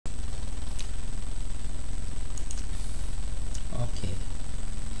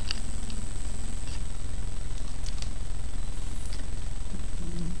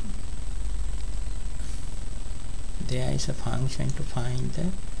there is a function to find the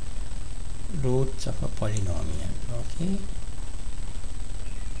roots of a polynomial. Okay,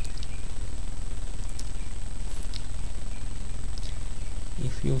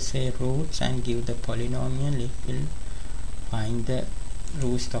 if you say roots and give the polynomial, it will find the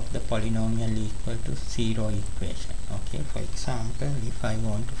roots of the polynomial equal to 0 equation. Okay, for example, if I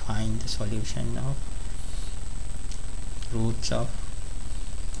want to find the solution of roots of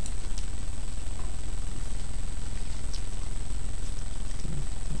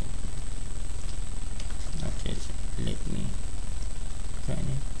okay, so let me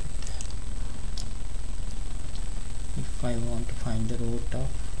connect that. If I want to find the root of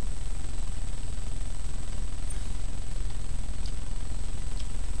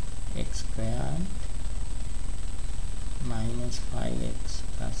x squared minus 5x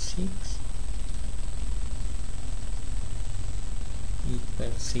plus 6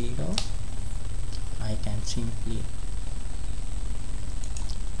 equals 0, I can simply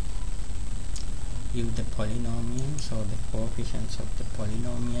give the polynomial. So the coefficients of the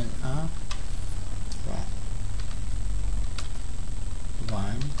polynomial are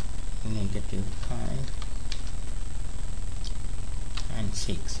 1, negative 5 and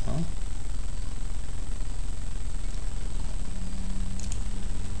 6.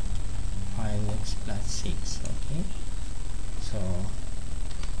 5x plus 6. Okay, so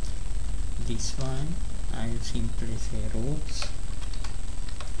this one I will simply say roots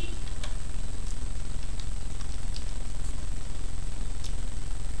p.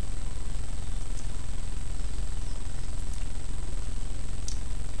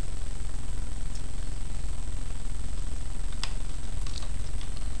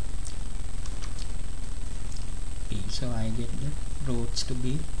 So I get the roots to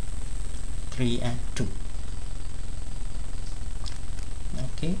be 3 and 2.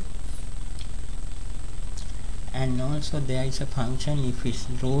 Okay, and also there is a function, if its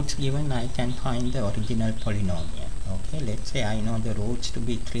roots given, I can find the original polynomial. Okay, let's say I know the roots to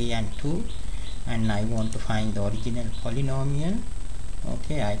be 3 and 2 and I want to find the original polynomial.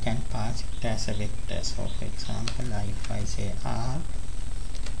 Okay, I can pass it as a vector. So for example, if I say r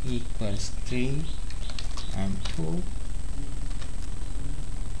equals 3 and 2,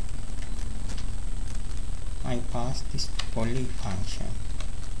 I pass this poly function.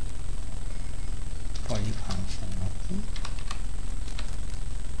 Okay,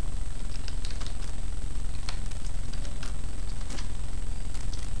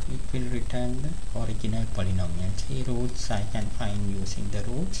 it will return the original polynomial. See, roots I can find using the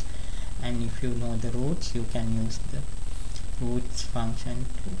roots, and if you know the roots, you can use the roots function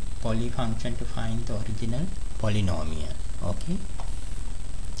to poly function to find the original polynomial. Okay,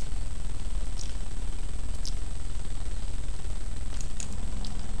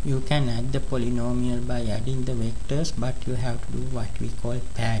 you can add the polynomial by adding the vectors, but you have to do what we call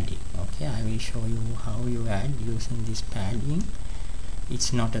padding. Okay, I will show you how you add using this padding.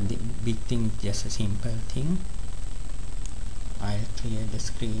 It's not a big thing, just a simple thing. I'll clear the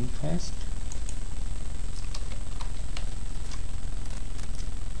screen first.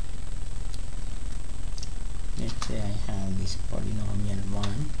 Let's say I have this polynomial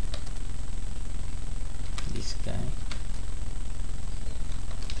 1, this guy,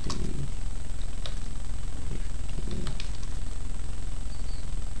 3, 15,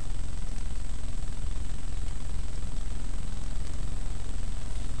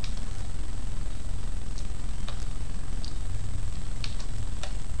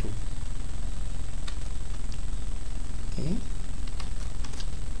 2. Okay,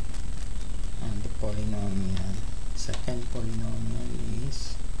 and the polynomial, second polynomial is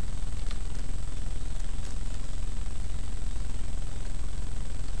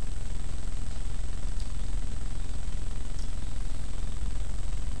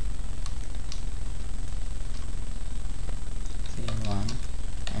say 1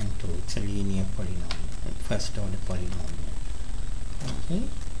 and 2. It's a linear polynomial, first order polynomial. Okay,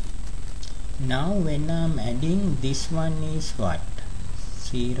 now when I'm adding, this one is what?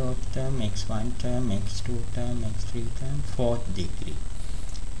 0th term, x1 term, x2 term, x3 term, 4th degree.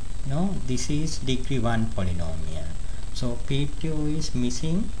 No, this is degree 1 polynomial. So P2 is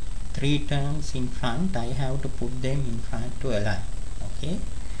missing 3 terms in front. I have to put them in front to align. Okay,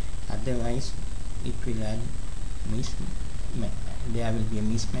 otherwise it will add there will be a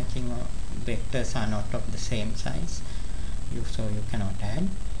mismatching, or vectors are not of the same size, so you cannot add.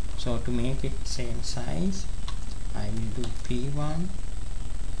 So to make it same size, I will do P1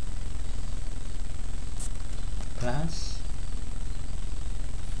 plus,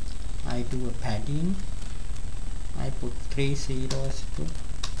 I do a padding, I put 3 zeros to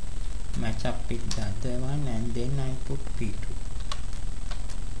match up with the other one, and then I put P2.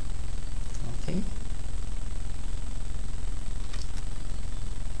 Okay,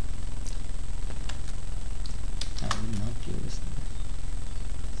 I will not use the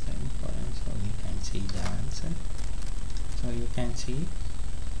semicolon so we can see the answer. So you can see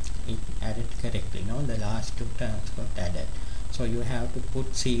it added correctly. No, the last two terms got added. So you have to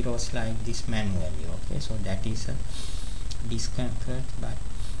put zeros like this manually. Okay, so that is a discomfort, but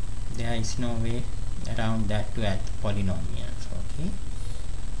there is no way around that to add polynomials. Okay,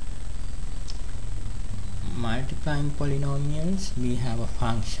 multiplying polynomials, we have a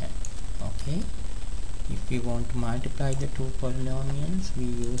function. Okay, if we want to multiply the two polynomials, we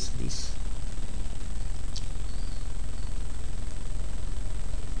use this.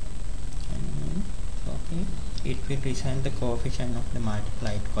 Okay, it will return the coefficient of the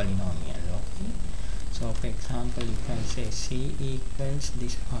multiplied polynomial. Okay, so for example, if I say c equals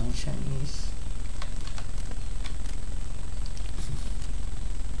this function is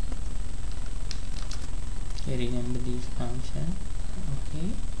remember this function. Okay,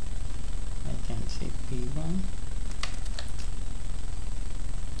 I can say p1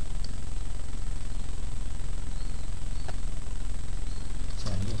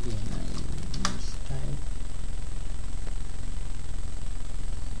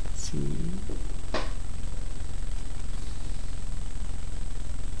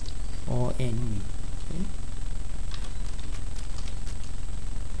 or NV. Okay,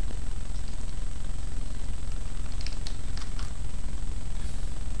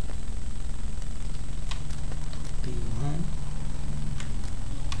 P1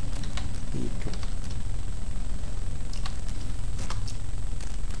 P2.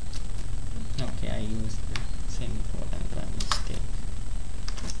 Okay, I used the semicolon by mistake.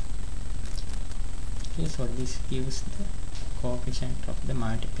 Okay, so this gives the coefficient of the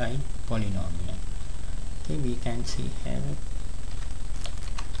multiplied polynomial. Okay, we can see here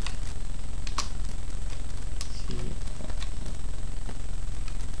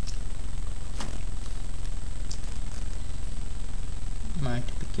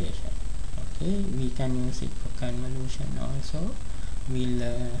multiplication. Okay, we can use it for convolution also.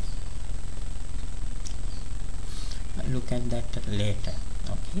 We'll look at that later.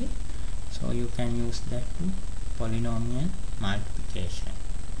 Okay, so you can use that to polynomial multiplication.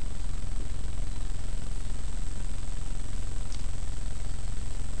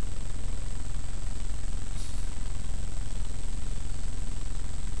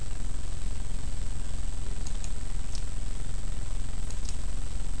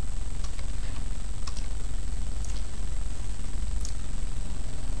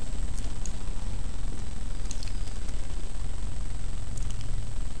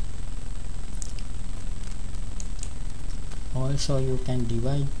 Also, you can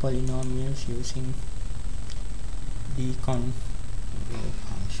divide polynomials using decon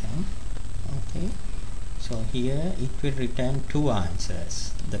function. Okay, so here it will return two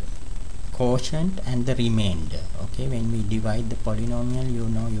answers, the quotient and the remainder. Okay, when we divide the polynomial, you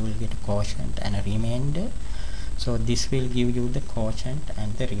know you will get a quotient and a remainder. So this will give you the quotient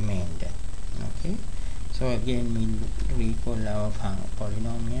and the remainder. Okay, so again we recall our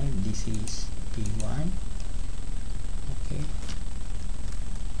polynomial. This is p1. Okay,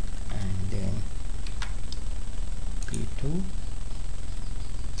 and then p2.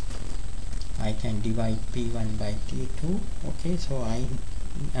 I can divide p1 by p2. Okay, so I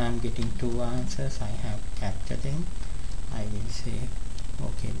am getting two answers. I have to capture them. I will say,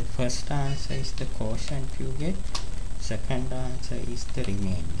 okay, the first answer is the quotient you get, second answer is the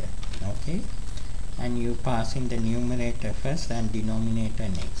remainder. Okay, and you pass in the numerator first and denominator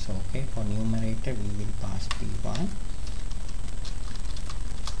next. Okay, for numerator we will pass p1.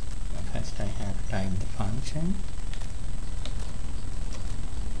 First I have to type the function.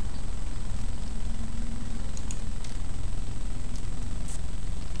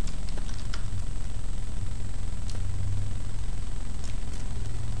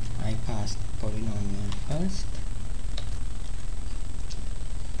 I pass the polynomial first.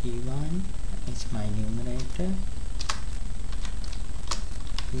 p1 is my numerator,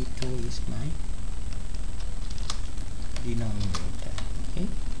 p2 is my denominator. Okay,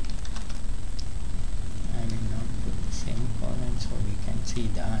 I will not put the semicolon so we can see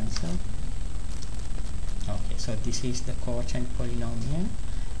the answer. Okay, so this is the quotient polynomial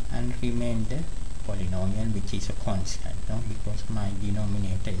and remainder polynomial, which is a constant, no? Because my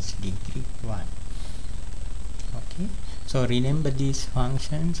denominator is degree 1. Okay, so remember these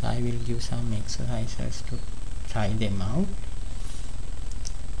functions. I will give some exercises to try them out.